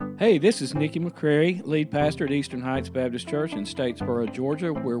Hey, this is Nikki McCrary, lead pastor at Eastern Heights Baptist Church in Statesboro,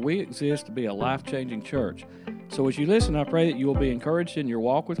 Georgia, where we exist to be a life-changing church. So as you listen, I pray that you will be encouraged in your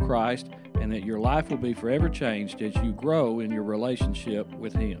walk with Christ and that your life will be forever changed as you grow in your relationship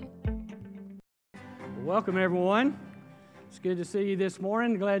with Him. Welcome, everyone. It's good to see you this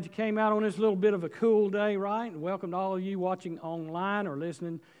morning. Glad you came out on this little bit of a cool day, right? And welcome to all of you watching online or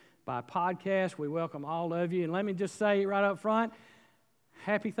listening by podcast. We welcome all of you. And let me just say right up front,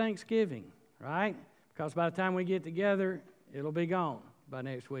 Happy Thanksgiving, right? Because by the time we get together, it'll be gone by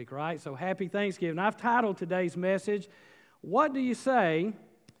next week, right? So happy Thanksgiving. I've titled today's message, What Do You Say?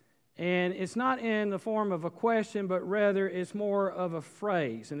 And it's not in the form of a question, but rather it's more of a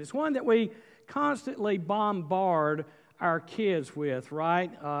phrase. And it's one that we constantly bombard our kids with,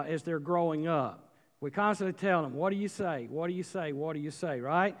 right, as they're growing up. We constantly tell them, what do you say? What do you say? What do you say,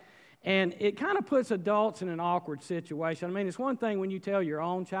 right? And it kind of puts adults in an awkward situation. I mean, it's one thing when you tell your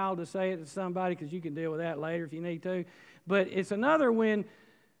own child to say it to somebody because you can deal with that later if you need to. But it's another when,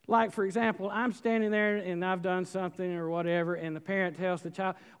 like, for example, I'm standing there and I've done something or whatever, and the parent tells the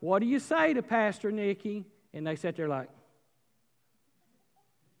child, what do you say to Pastor Nikki? And they sit there like,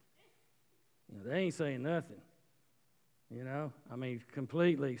 they ain't saying nothing. I mean,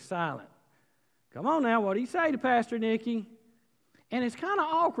 completely silent. Come on now, what do you say to Pastor Nikki? And it's kind of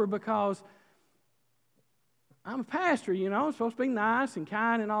awkward because I'm a pastor, I'm supposed to be nice and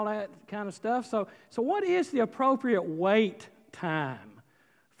kind and all that kind of stuff. So what is the appropriate wait time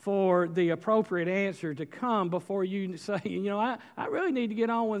for the appropriate answer to come before you say, I really need to get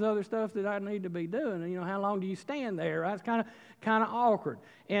on with other stuff that I need to be doing. How long do you stand there? That's kind of awkward.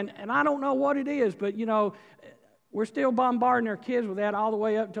 And I don't know what it is, but, we're still bombarding our kids with that all the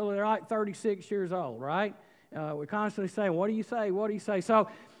way up until they're like 36 years old, right? We're constantly saying, what do you say? What do you say? So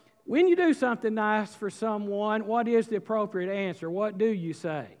when you do something nice for someone, what is the appropriate answer? What do you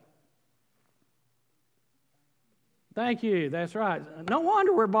say? Thank you. That's right. No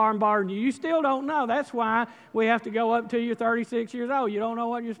wonder we're bombarding you. You still don't know. That's why we have to go up till you're 36 years old. You don't know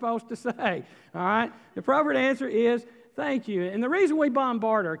what you're supposed to say. All right? The appropriate answer is thank you. And the reason we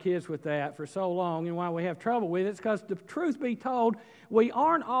bombard our kids with that for so long and why we have trouble with it is because the truth be told, we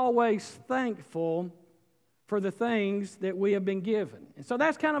aren't always thankful for the things that we have been given. And so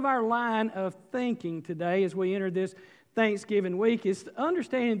that's kind of our line of thinking today as we enter this Thanksgiving week, is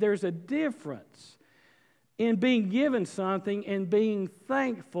understanding there's a difference in being given something and being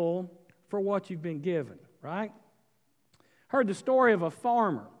thankful for what you've been given, right? Heard the story of a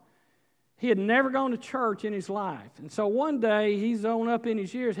farmer. He had never gone to church in his life. And so one day, he's on up in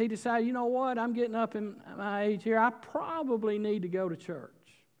his years, he decided, you know what, I'm getting up in my age here, I probably need to go to church.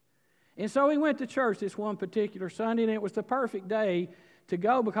 And so he went to church this one particular Sunday, and it was the perfect day to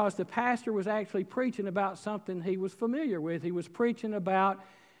go because the pastor was actually preaching about something he was familiar with. He was preaching about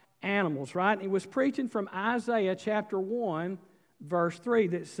animals, right? He was preaching from Isaiah chapter 1, verse 3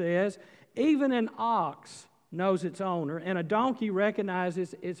 that says, even an ox knows its owner, and a donkey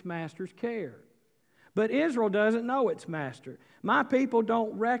recognizes its master's care. But Israel doesn't know its master. My people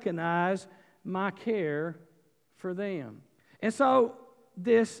don't recognize my care for them. And so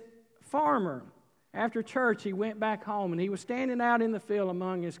this farmer, after church, he went back home, and he was standing out in the field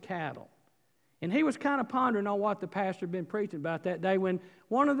among his cattle. And he was kind of pondering on what the pastor had been preaching about that day when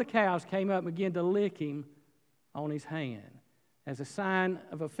one of the cows came up and began to lick him on his hand as a sign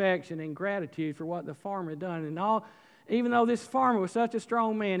of affection and gratitude for what the farmer had done. And even though this farmer was such a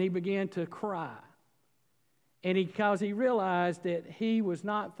strong man, he began to cry. And because he realized that he was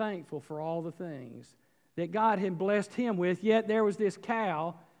not thankful for all the things that God had blessed him with, yet there was this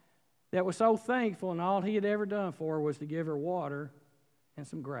cow that was so thankful, and all he had ever done for her was to give her water and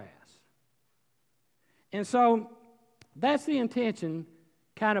some grass. And so that's the intention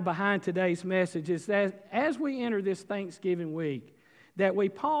kind of behind today's message, is that as we enter this Thanksgiving week, that we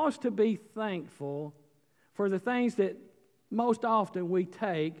pause to be thankful for the things that most often we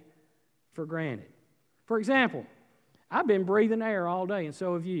take for granted. For example, I've been breathing air all day, and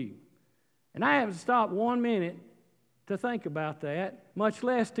so have you. And I haven't stopped 1 minute to think about that, much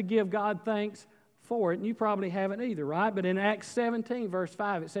less to give God thanks for it. And you probably haven't either, right? But in Acts 17, verse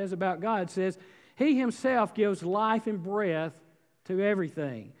 5, it says about God, it says, He Himself gives life and breath to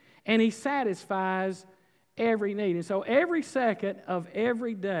everything, and He satisfies every need. And so every second of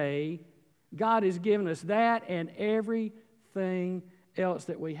every day, God has given us that and everything else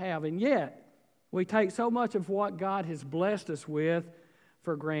that we have. And yet, we take so much of what God has blessed us with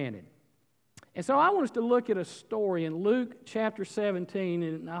for granted. And so I want us to look at a story in Luke chapter 17,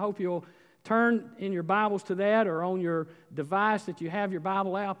 and I hope you'll turn in your Bibles to that or on your device that you have your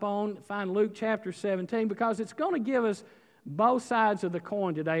Bible app on. Find Luke chapter 17 because it's going to give us both sides of the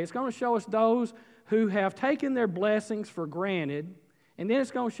coin today. It's going to show us those who have taken their blessings for granted, and then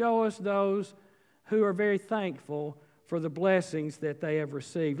it's going to show us those who are very thankful for the blessings that they have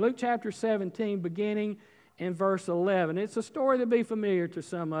received. Luke chapter 17, beginning in verse 11. It's a story that'll be familiar to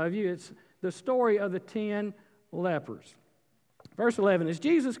some of you. It's the story of the 10 lepers. Verse 11, as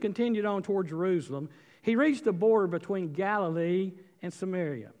Jesus continued on toward Jerusalem, he reached the border between Galilee and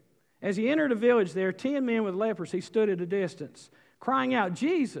Samaria. As he entered a village there, 10 men with leprosy stood at a distance, crying out,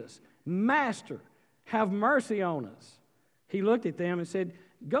 Jesus, Master, have mercy on us. He looked at them and said,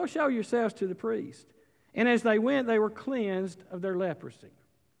 go show yourselves to the priest. And as they went, they were cleansed of their leprosy.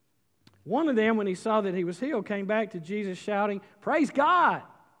 One of them, when he saw that he was healed, came back to Jesus shouting, Praise God!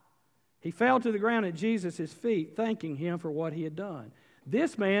 He fell to the ground at Jesus' feet, thanking him for what he had done.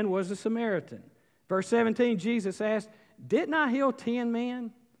 This man was a Samaritan. Verse 17, Jesus asked, Didn't I heal 10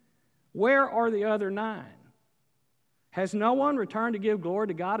 men? Where are the other 9? Has no one returned to give glory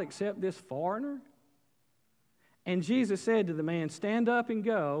to God except this foreigner? And Jesus said to the man, Stand up and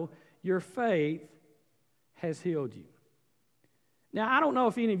go, your faith has healed you. Now, I don't know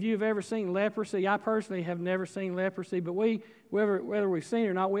if any of you have ever seen leprosy. I personally have never seen leprosy, but whether we've seen it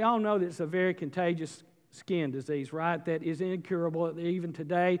or not, we all know that it's a very contagious skin disease, right? That is incurable. Even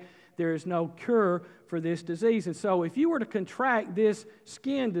today, there is no cure for this disease. And so if you were to contract this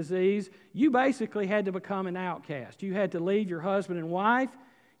skin disease, you basically had to become an outcast. You had to leave your husband and wife.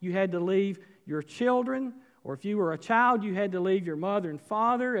 You had to leave your children. Or if you were a child, you had to leave your mother and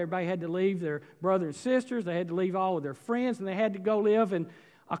father. Everybody had to leave their brothers and sisters. They had to leave all of their friends, and they had to go live in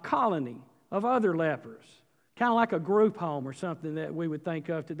a colony of other lepers, kind of like a group home or something that we would think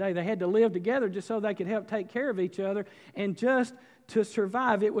of today. They had to live together just so they could help take care of each other and just to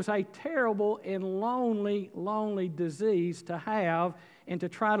survive. It was a terrible and lonely disease to have and to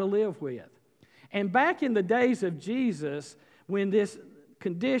try to live with. And back in the days of Jesus, when this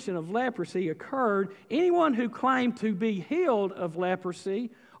condition of leprosy occurred, anyone who claimed to be healed of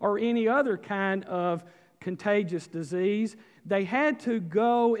leprosy or any other kind of contagious disease, they had to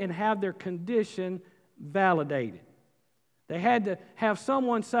go and have their condition validated. They had to have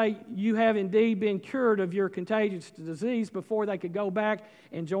someone say, you have indeed been cured of your contagious disease before they could go back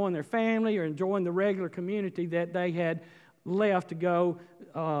and join their family or join the regular community that they had left to go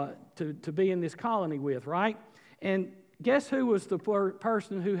to be in this colony with, right? And guess who was the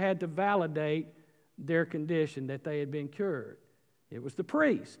person who had to validate their condition that they had been cured? It was the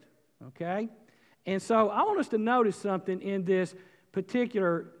priest, okay? And so I want us to notice something in this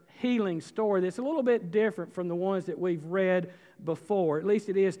particular healing story that's a little bit different from the ones that we've read before. At least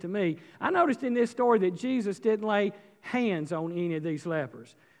it is to me. I noticed in this story that Jesus didn't lay hands on any of these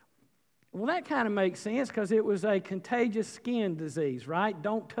lepers. Well, that kind of makes sense because it was a contagious skin disease, right?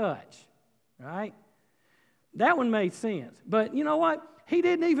 Don't touch, right? That one made sense. But you know what? He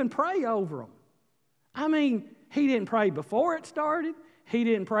didn't even pray over them. I mean, he didn't pray before it started. He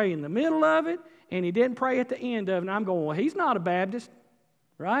didn't pray in the middle of it. And he didn't pray at the end of it. And I'm going, well, he's not a Baptist,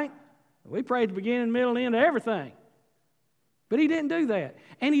 right? We pray at the beginning, middle, and end of everything. But he didn't do that.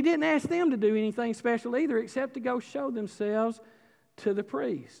 And he didn't ask them to do anything special either except to go show themselves to the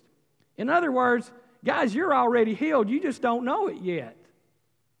priest. In other words, guys, you're already healed. You just don't know it yet.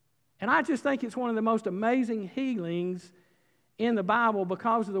 And I just think it's one of the most amazing healings in the Bible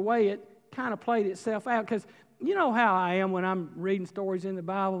because of the way it kind of played itself out. Because you know how I am when I'm reading stories in the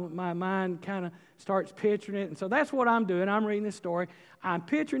Bible, my mind kind of starts picturing it. And so that's what I'm doing. I'm reading this story. I'm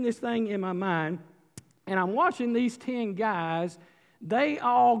picturing this thing in my mind, and I'm watching these 10 guys. They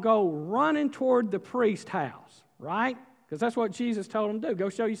all go running toward the priest's house, right? Because that's what Jesus told them to do. Go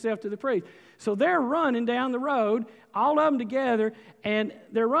show yourself to the priest. So they're running down the road, all of them together, and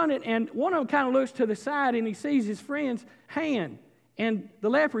they're running, and one of them kind of looks to the side, and he sees his friend's hand, and the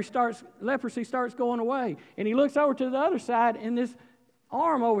leprosy starts going away. And he looks over to the other side, and this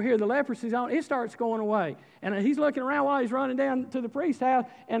arm over here, the leprosy's on, it starts going away. And he's looking around while he's running down to the priest's house,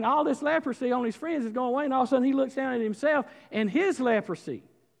 and all this leprosy on his friends is going away, and all of a sudden he looks down at himself, and his leprosy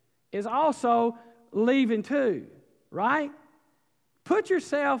is also leaving too. Right? Put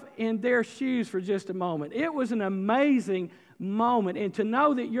yourself in their shoes for just a moment. It was an amazing moment. And to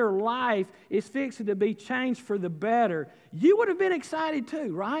know that your life is fixing to be changed for the better, you would have been excited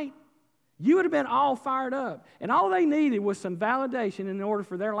too, right? You would have been all fired up. And all they needed was some validation in order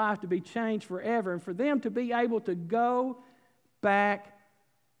for their life to be changed forever and for them to be able to go back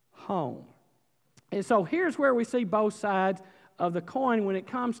home. And so here's where we see both sides of the coin when it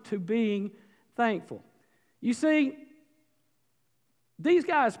comes to being thankful. You see, these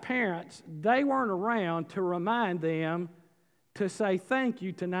guys' parents, they weren't around to remind them to say thank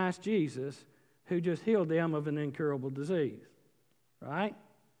you to nice Jesus who just healed them of an incurable disease, right?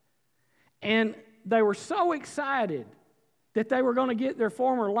 And they were so excited that they were going to get their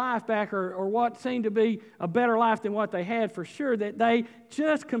former life back, or what seemed to be a better life than what they had for sure, that they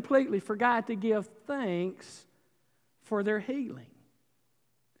just completely forgot to give thanks for their healing.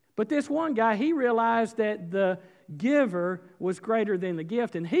 But this one guy, he realized that the giver was greater than the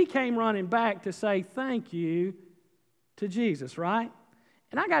gift, and he came running back to say thank you to Jesus, right?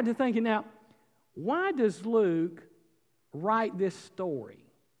 And I got to thinking, now, why does Luke write this story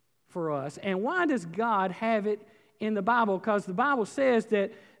for us, and why does God have it in the Bible? Because the Bible says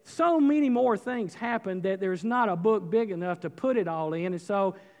that so many more things happen that there's not a book big enough to put it all in, and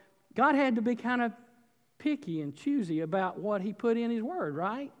so God had to be kind of picky and choosy about what he put in his word,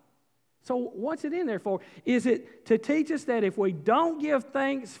 right? So what's it in there for? Is it to teach us that if we don't give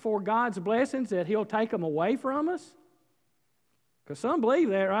thanks for God's blessings, that he'll take them away from us? Because some believe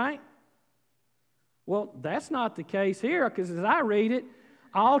that, right? Well, that's not the case here, because as I read it,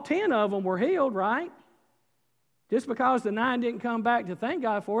 all 10 of them were healed, right? Just because the 9 didn't come back to thank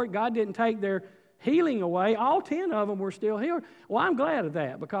God for it, God didn't take their healing away. All 10 of them were still healed. Well, I'm glad of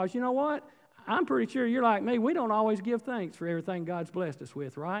that, because you know what? I'm pretty sure you're like me. We don't always give thanks for everything God's blessed us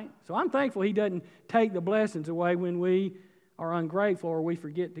with, right? So I'm thankful he doesn't take the blessings away when we are ungrateful or we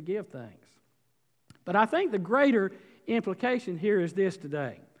forget to give thanks. But I think the greater implication here is this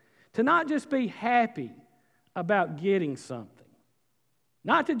today. To not just be happy about getting something.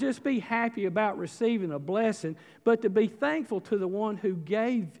 Not to just be happy about receiving a blessing, but to be thankful to the one who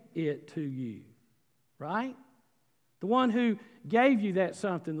gave it to you, right? The one who gave you that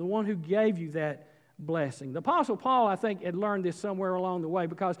something, the one who gave you that blessing. The Apostle Paul, I think, had learned this somewhere along the way,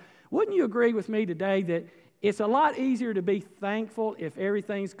 because wouldn't you agree with me today that it's a lot easier to be thankful if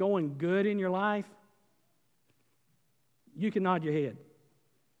everything's going good in your life? You can nod your head.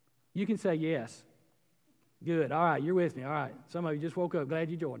 You can say yes. Good. All right, you're with me. All right. Some of you just woke up. Glad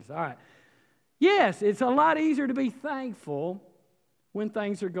you joined us. All right. Yes, it's a lot easier to be thankful when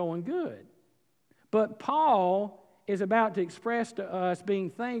things are going good. But Paul is about to express to us being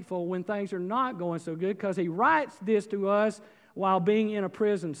thankful when things are not going so good, because he writes this to us while being in a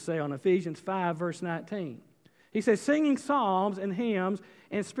prison cell in Ephesians 5, verse 19. He says, singing psalms and hymns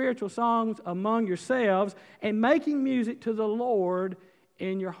and spiritual songs among yourselves and making music to the Lord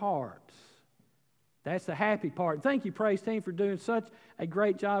in your hearts. That's the happy part. Thank you, praise team, for doing such a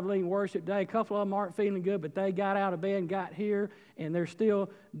great job leading worship today. A couple of them aren't feeling good, but they got out of bed and got here, and they're still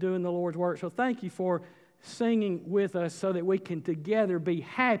doing the Lord's work. So thank you for singing with us so that we can together be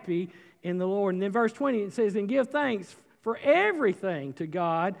happy in the Lord. And then verse 20, it says, and give thanks for everything to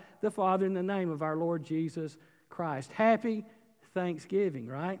God the Father in the name of our Lord Jesus Christ. Happy Thanksgiving,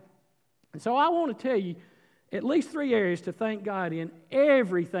 right? And so I want to tell you at least 3 areas to thank God in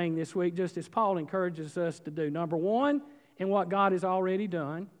everything this week, just as Paul encourages us to do. Number 1, in what God has already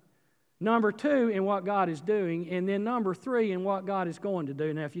done. Number 2, in what God is doing. And then number 3, in what God is going to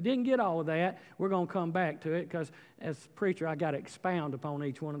do. Now, if you didn't get all of that, we're going to come back to it, because as preacher, I got to expound upon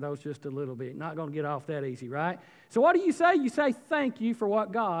each one of those just a little bit. Not going to get off that easy, right? So what do you say? You say thank you for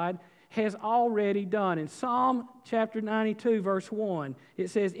what God has already done. In Psalm chapter 92, verse 1, it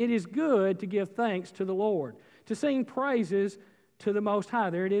says, it is good to give thanks to the Lord, to sing praises to the Most High.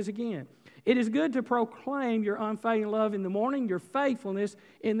 There it is again. It is good to proclaim your unfailing love in the morning, your faithfulness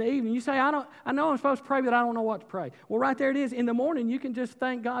in the evening. You say, I know I'm supposed to pray, but I don't know what to pray. Well, right there it is. In the morning, you can just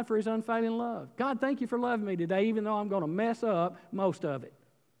thank God for his unfailing love. God, thank you for loving me today, even though I'm going to mess up most of it.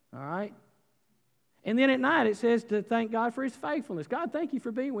 All right? And then at night, it says to thank God for his faithfulness. God, thank you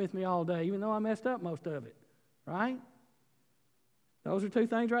for being with me all day, even though I messed up most of it. Right? Those are 2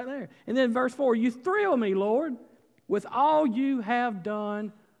 things right there. And then verse 4, you thrill me, Lord, with all you have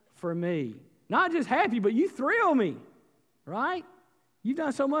done for me. Not just happy, but you thrill me. Right? You've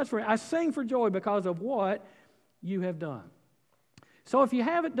done so much for me. I sing for joy because of what you have done. So if you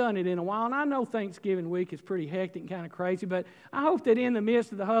haven't done it in a while, and I know Thanksgiving week is pretty hectic and kind of crazy, but I hope that in the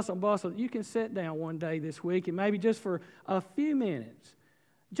midst of the hustle and bustle, you can sit down one day this week and maybe just for a few minutes,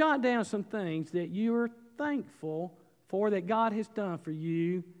 jot down some things that you are thankful for that God has done for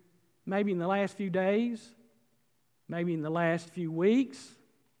you, maybe in the last few days, maybe in the last few weeks,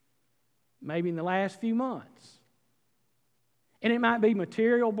 maybe in the last few months. And it might be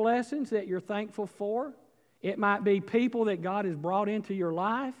material blessings that you're thankful for. It might be people that God has brought into your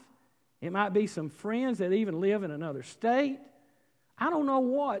life. It might be some friends that even live in another state. I don't know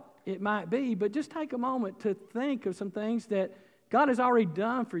what it might be, but just take a moment to think of some things that God has already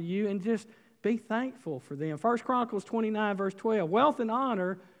done for you and just be thankful for them. 1 Chronicles 29, verse 12, wealth and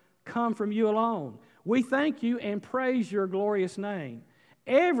honor come from you alone. We thank you and praise your glorious name.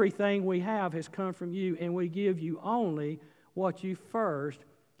 Everything we have has come from you, and we give you only what you first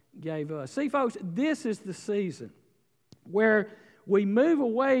gave us. See, folks, this is the season where we move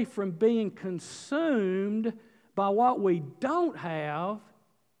away from being consumed by what we don't have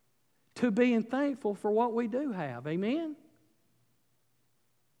to being thankful for what we do have. Amen?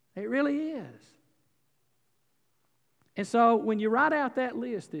 It really is. And so when you write out that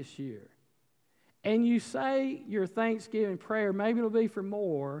list this year and you say your Thanksgiving prayer, maybe it'll be for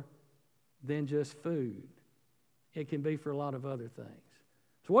more than just food. It can be for a lot of other things.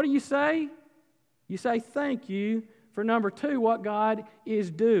 So what do you say? You say thank you for number 2, what God is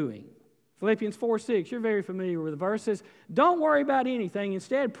doing. Philippians 4:6, you're very familiar with the verse. It says, don't worry about anything.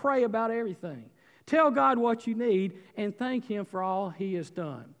 Instead, pray about everything. Tell God what you need and thank Him for all He has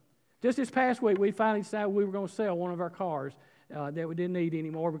done. Just this past week, we finally decided we were going to sell one of our cars that we didn't need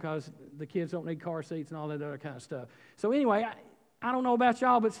anymore because the kids don't need car seats and all that other kind of stuff. So anyway, I don't know about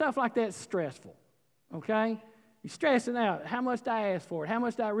y'all, but stuff like that's stressful, okay? You're stressing out. How much do I ask for it? How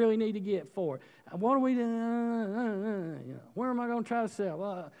much do I really need to get for it? What are we doing? Where am I going to try to sell?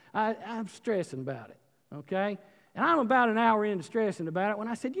 Well, I'm stressing about it, okay? And I'm about an hour into stressing about it when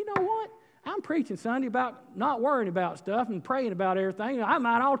I said, you know what? I'm preaching Sunday about not worrying about stuff and praying about everything. I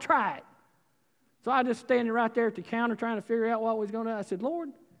might all try it. So I just standing right there at the counter trying to figure out what was going to do. I said, Lord,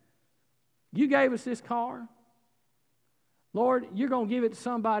 you gave us this car. Lord, you're going to give it to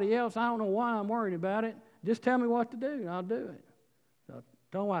somebody else. I don't know why I'm worried about it. Just tell me what to do, and I'll do it. So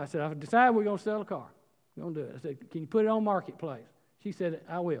don't worry. I said, I've decided we're going to sell a car. We're going to do it. I said, can you put it on Marketplace? She said,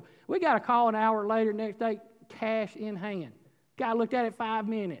 I will. We got a call an hour later, next day, cash in hand. Guy looked at it 5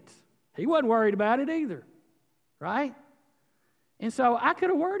 minutes. He wasn't worried about it either, right? And so I could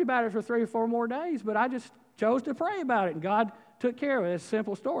have worried about it for 3 or 4 more days, but I just chose to pray about it, and God took care of it. It's a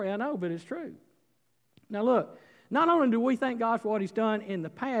simple story, I know, but it's true. Now look, not only do we thank God for what He's done in the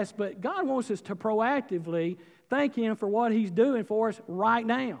past, but God wants us to proactively thank Him for what He's doing for us right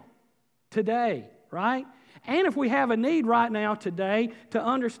now, today, right? And if we have a need right now today, to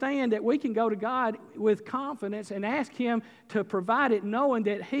understand that we can go to God with confidence and ask Him to provide it, knowing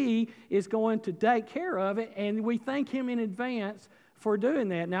that He is going to take care of it, and we thank Him in advance for doing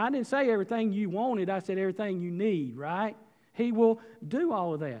that. Now, I didn't say everything you wanted. I said everything you need, right? He will do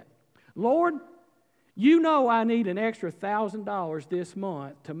all of that. Lord, you know I need an extra $1,000 this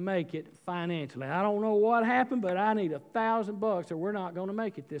month to make it financially. I don't know what happened, but I need $1,000 or we're not going to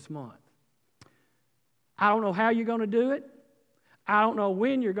make it this month. I don't know how you're going to do it. I don't know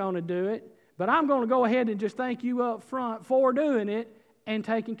when you're going to do it, but I'm going to go ahead and just thank you up front for doing it and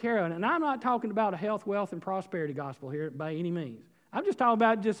taking care of it. And I'm not talking about a health, wealth, and prosperity gospel here by any means. I'm just talking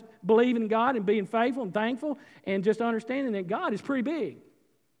about just believing in God and being faithful and thankful and just understanding that God is pretty big.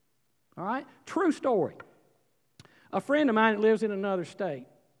 All right? True story. A friend of mine that lives in another state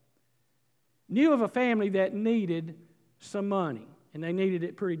knew of a family that needed some money, and they needed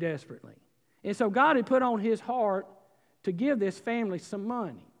it pretty desperately. And so God had put on his heart to give this family some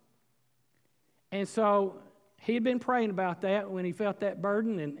money. And so he had been praying about that when he felt that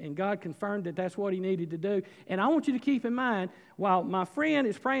burden, and God confirmed that that's what he needed to do. And I want you to keep in mind, while my friend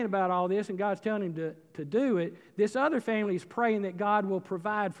is praying about all this and God's telling him to do it, this other family is praying that God will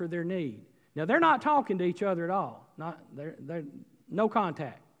provide for their need. Now, they're not talking to each other at all. They're no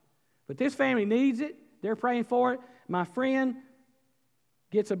contact. But this family needs it. They're praying for it. My friend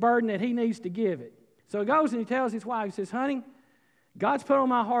gets a burden that he needs to give it. So he goes and he tells his wife, he says, honey, God's put on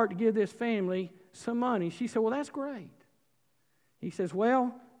my heart to give this family some money. She said, well, that's great. He says,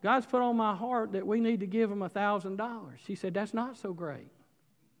 well, God's put on my heart that we need to give them $1,000. She said, that's not so great.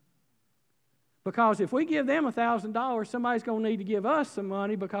 Because if we give them $1,000, somebody's going to need to give us some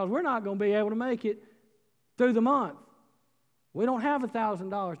money because we're not going to be able to make it through the month. We don't have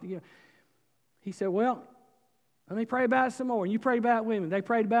 $1,000 to give. He said, well, let me pray about it some more. And you prayed about it with me. They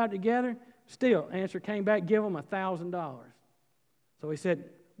prayed about it together. Still, answer came back, give them $1,000. So he said,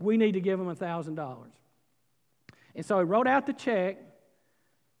 we need to give them $1,000. And so he wrote out the check,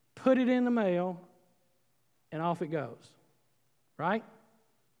 put it in the mail, and off it goes. Right?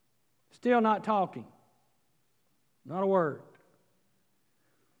 Still not talking. Not a word.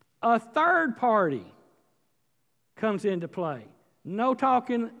 A third party comes into play. No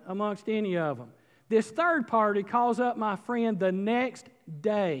talking amongst any of them. This third party calls up my friend the next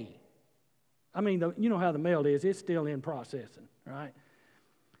day. I mean, you know how the mail is. It's still in processing, right?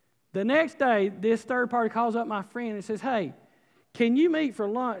 The next day, this third party calls up my friend and says, hey, can you meet for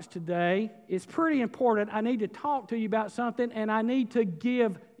lunch today? It's pretty important. I need to talk to you about something, and I need to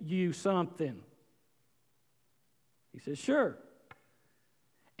give you something. He says, sure.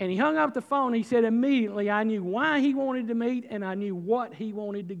 And he hung up the phone. He said, immediately I knew why he wanted to meet, and I knew what he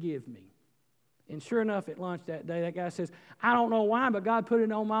wanted to give me. And sure enough, at lunch that day, that guy says, I don't know why, but God put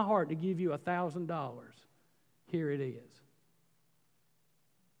it on my heart to give you $1,000. Here it is.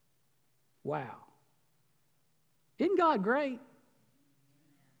 Wow. Isn't God great?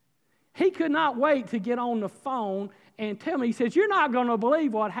 He could not wait to get on the phone and tell me. He says, you're not going to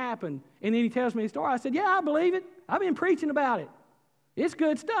believe what happened. And then he tells me the story. I said, yeah, I believe it. I've been preaching about it. It's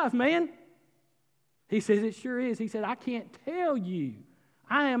good stuff, man. He says, it sure is. He said, I can't tell you.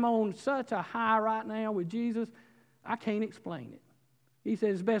 I am on such a high right now with Jesus, I can't explain it. He says,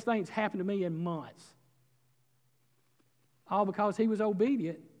 it's the best thing that's happened to me in months. All because he was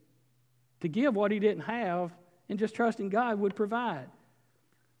obedient to give what he didn't have and just trusting God would provide.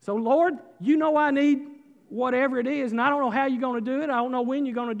 So, Lord, you know I need whatever it is, and I don't know how you're going to do it. I don't know when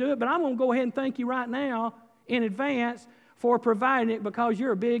you're going to do it, but I'm going to go ahead and thank you right now in advance for providing it because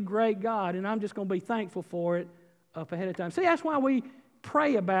you're a big, great God, and I'm just going to be thankful for it up ahead of time. See, that's why we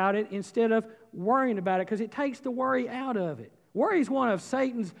pray about it instead of worrying about it, because it takes the worry out of it. Worry is one of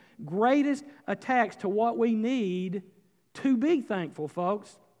Satan's greatest attacks to what we need to be thankful,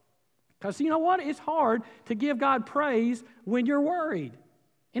 folks. Because you know what? It's hard to give God praise when you're worried.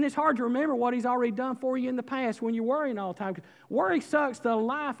 And it's hard to remember what he's already done for you in the past when you're worrying all the time. Worry sucks the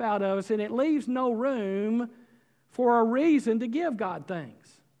life out of us, and it leaves no room for a reason to give God thanks.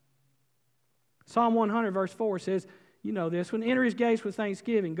 Psalm 100 verse 4 says, you know this one, enter his gates with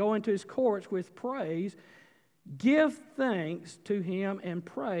thanksgiving, go into his courts with praise, give thanks to him and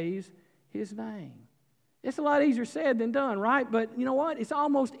praise his name. It's a lot easier said than done, right? But you know what? It's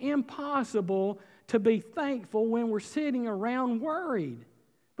almost impossible to be thankful when we're sitting around worried.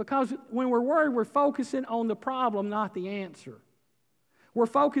 Because when we're worried, we're focusing on the problem, not the answer. We're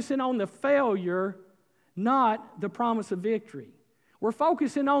focusing on the failure, not the promise of victory. We're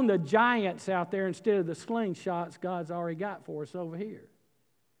focusing on the giants out there instead of the slingshots God's already got for us over here.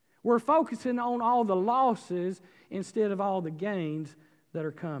 We're focusing on all the losses instead of all the gains that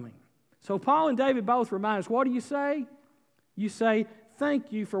are coming. So Paul and David both remind us, what do you say? You say,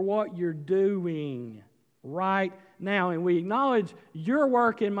 thank you for what you're doing right now. And we acknowledge your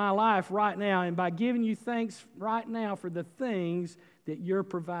work in my life right now, and by giving you thanks right now for the things that you're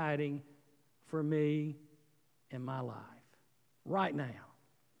providing for me in my life. Right now.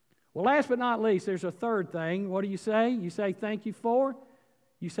 Well, last but not least, there's a third thing. What do you say? You say thank you for?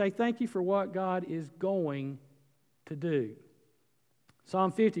 You say thank you for what God is going to do.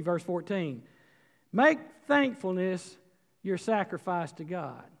 Psalm 50, verse 14. Make thankfulness your sacrifice to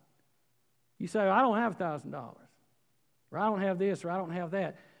God. You say, I don't have $1,000, or I don't have this, or I don't have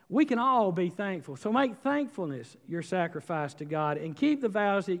that. We can all be thankful. So make thankfulness your sacrifice to God and keep the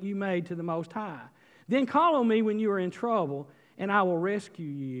vows that you made to the Most High. Then call on me when you are in trouble, and I will rescue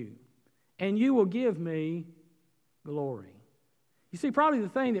you, and you will give me glory. You see, probably the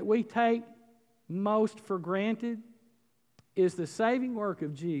thing that we take most for granted is the saving work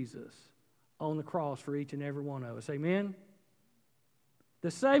of Jesus on the cross for each and every one of us. Amen?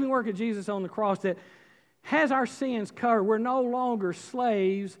 The saving work of Jesus on the cross that has our sins covered. We're no longer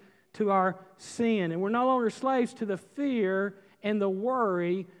slaves to our sin, and we're no longer slaves to the fear and the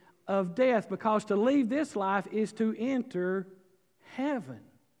worry of death, because to leave this life is to enter heaven.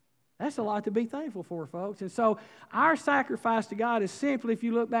 That's a lot to be thankful for, folks. And so our sacrifice to God is simply, if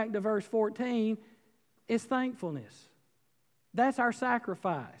you look back to verse 14, it's thankfulness. That's our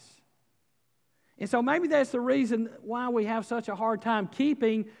sacrifice. And so maybe that's the reason why we have such a hard time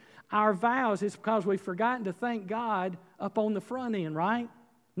keeping our vows. It's because we've forgotten to thank God up on the front end, right?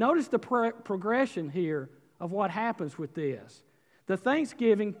 Notice the progression here of what happens with this. The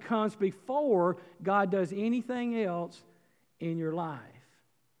thanksgiving comes before God does anything else in your life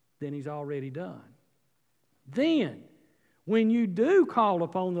than He's already done. Then, when you do call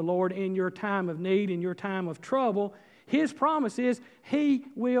upon the Lord in your time of need, in your time of trouble, His promise is He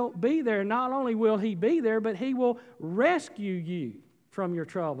will be there. Not only will He be there, but He will rescue you from your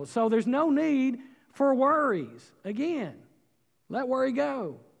trouble. So there's no need for worries. Again, let worry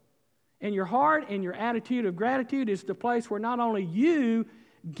go. And your heart and your attitude of gratitude is the place where not only you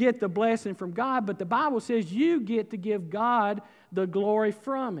get the blessing from God, but the Bible says you get to give God the glory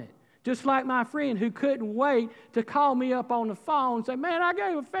from it. Just like my friend who couldn't wait to call me up on the phone and say, man, I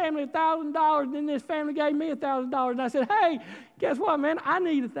gave a family $1,000, and then this family gave me $1,000. And I said, hey, guess what, man? I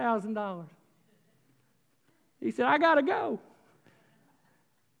need $1,000. He said, I got to go.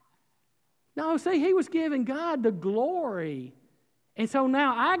 No, see, he was giving God the glory. And so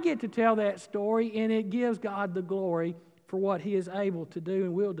now I get to tell that story, and it gives God the glory for what He is able to do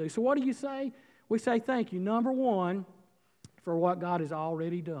and will do. So what do you say? We say thank you. Number one, for what God has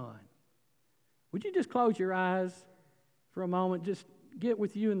already done. Would you just close your eyes for a moment? Just get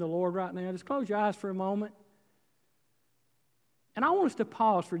with you and the Lord right now. Just close your eyes for a moment. And I want us to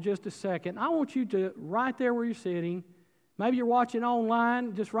pause for just a second. I want you to, right there where you're sitting, maybe you're watching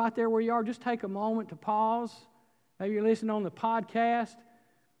online, just right there where you are, just take a moment to pause. Maybe you're listening on the podcast.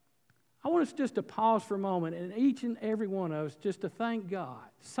 I want us just to pause for a moment, and each and every one of us just to thank God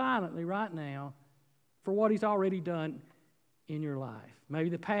silently right now for what He's already done in your life. Maybe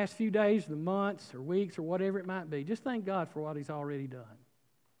the past few days, the months, or weeks, or whatever it might be. Just thank God for what He's already done.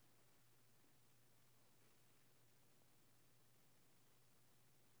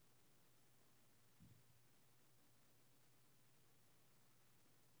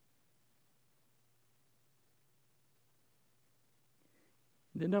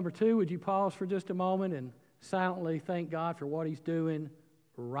 Then number two, would you pause for just a moment and silently thank God for what He's doing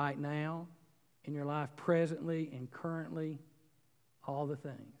right now in your life, presently and currently, all the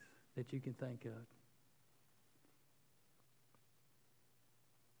things that you can think of.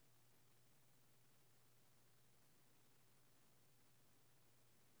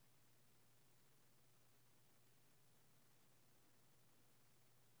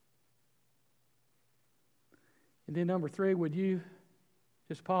 And then number three, would you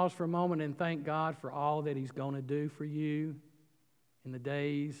just pause for a moment and thank God for all that He's going to do for you in the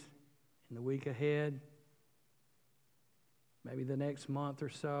days, in the week ahead, maybe the next month or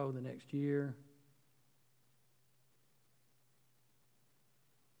so, the next year.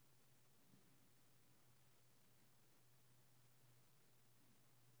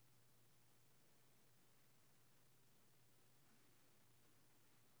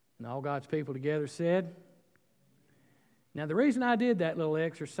 And all God's people together said, now, the reason I did that little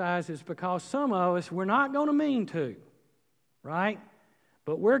exercise is because some of us, we're not going to mean to, right?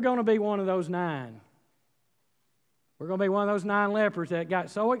 But we're going to be one of those 9. We're going to be one of those 9 lepers that got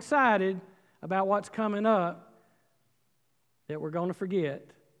so excited about what's coming up that we're going to forget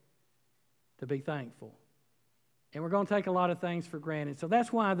to be thankful. And we're going to take a lot of things for granted. So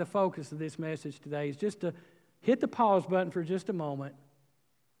that's why the focus of this message today is just to hit the pause button for just a moment,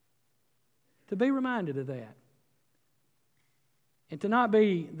 to be reminded of that. And to not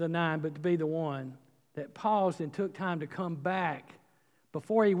be the 9, but to be the one that paused and took time to come back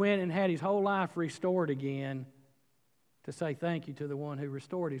before he went and had his whole life restored again, to say thank you to the one who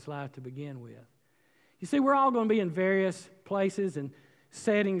restored his life to begin with. You see, we're all going to be in various places and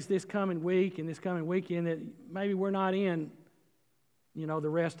settings this coming week and this coming weekend that maybe we're not in, the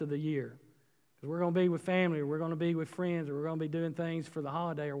rest of the year. Because we're going to be with family, or we're going to be with friends, or we're going to be doing things for the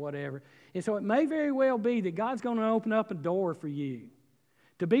holiday or whatever. And so it may very well be that God's going to open up a door for you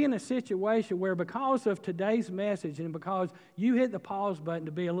to be in a situation where, because of today's message and because you hit the pause button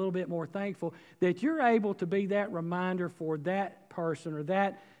to be a little bit more thankful, that you're able to be that reminder for that person or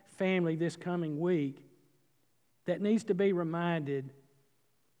that family this coming week that needs to be reminded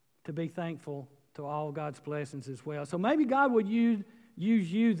to be thankful to all God's blessings as well. So maybe God would use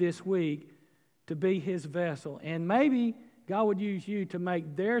you this week to be His vessel. And maybe God would use you to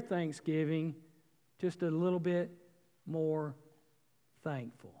make their Thanksgiving just a little bit more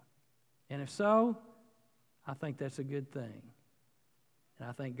thankful. And if so, I think that's a good thing. And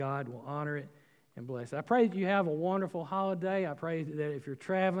I think God will honor it and bless it. I pray that you have a wonderful holiday. I pray that if you're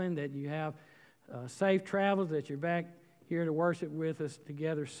traveling, that you have safe travels, that you're back here to worship with us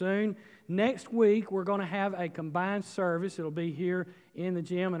together soon. Next week, we're going to have a combined service. It'll be here in the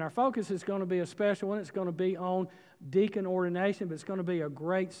gym, and our focus is going to be a special one. It's going to be on deacon ordination, but it's going to be a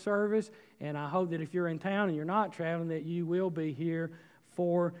great service, and I hope that if you're in town and you're not traveling, that you will be here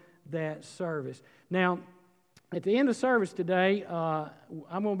for that service. Now, at the end of service today,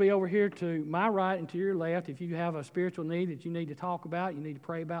 I'm going to be over here to my right and to your left. If you have a spiritual need that you need to talk about, you need to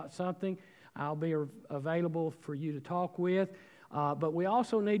pray about something, I'll be available for you to talk with. But we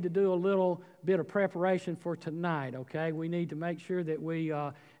also need to do a little bit of preparation for tonight, okay? We need to make sure that we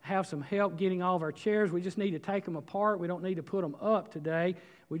have some help getting all of our chairs. We just need to take them apart. We don't need to put them up today.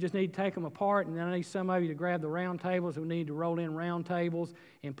 We just need to take them apart, and then I need some of you to grab the round tables. We need to roll in round tables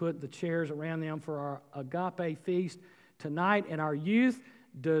and put the chairs around them for our agape feast tonight and our youth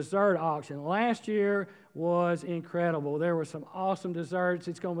dessert auction. Last year was incredible. There were some awesome desserts.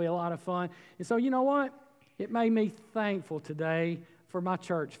 It's going to be a lot of fun. And so you know what? It made me thankful today for my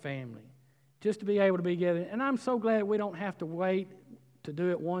church family, just to be able to be together. And I'm so glad we don't have to wait to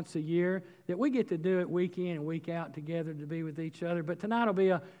do it once a year, that we get to do it week in and week out together to be with each other. But tonight will be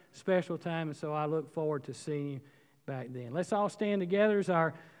a special time, and so I look forward to seeing you back then. Let's all stand together as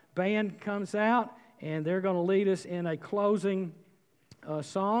our band comes out, and they're going to lead us in a closing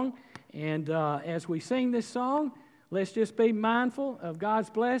song. And as we sing this song, let's just be mindful of God's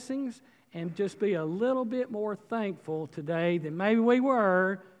blessings and just be a little bit more thankful today than maybe we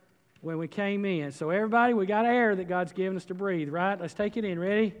were when we came in. So everybody, we got air that God's given us to breathe, right? Let's take it in.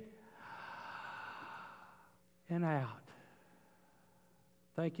 Ready? And out.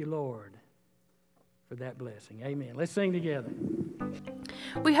 Thank you, Lord, for that blessing. Amen. Let's sing together.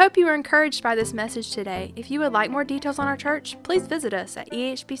 We hope you were encouraged by this message today. If you would like more details on our church, please visit us at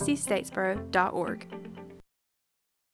ehbcstatesboro.org.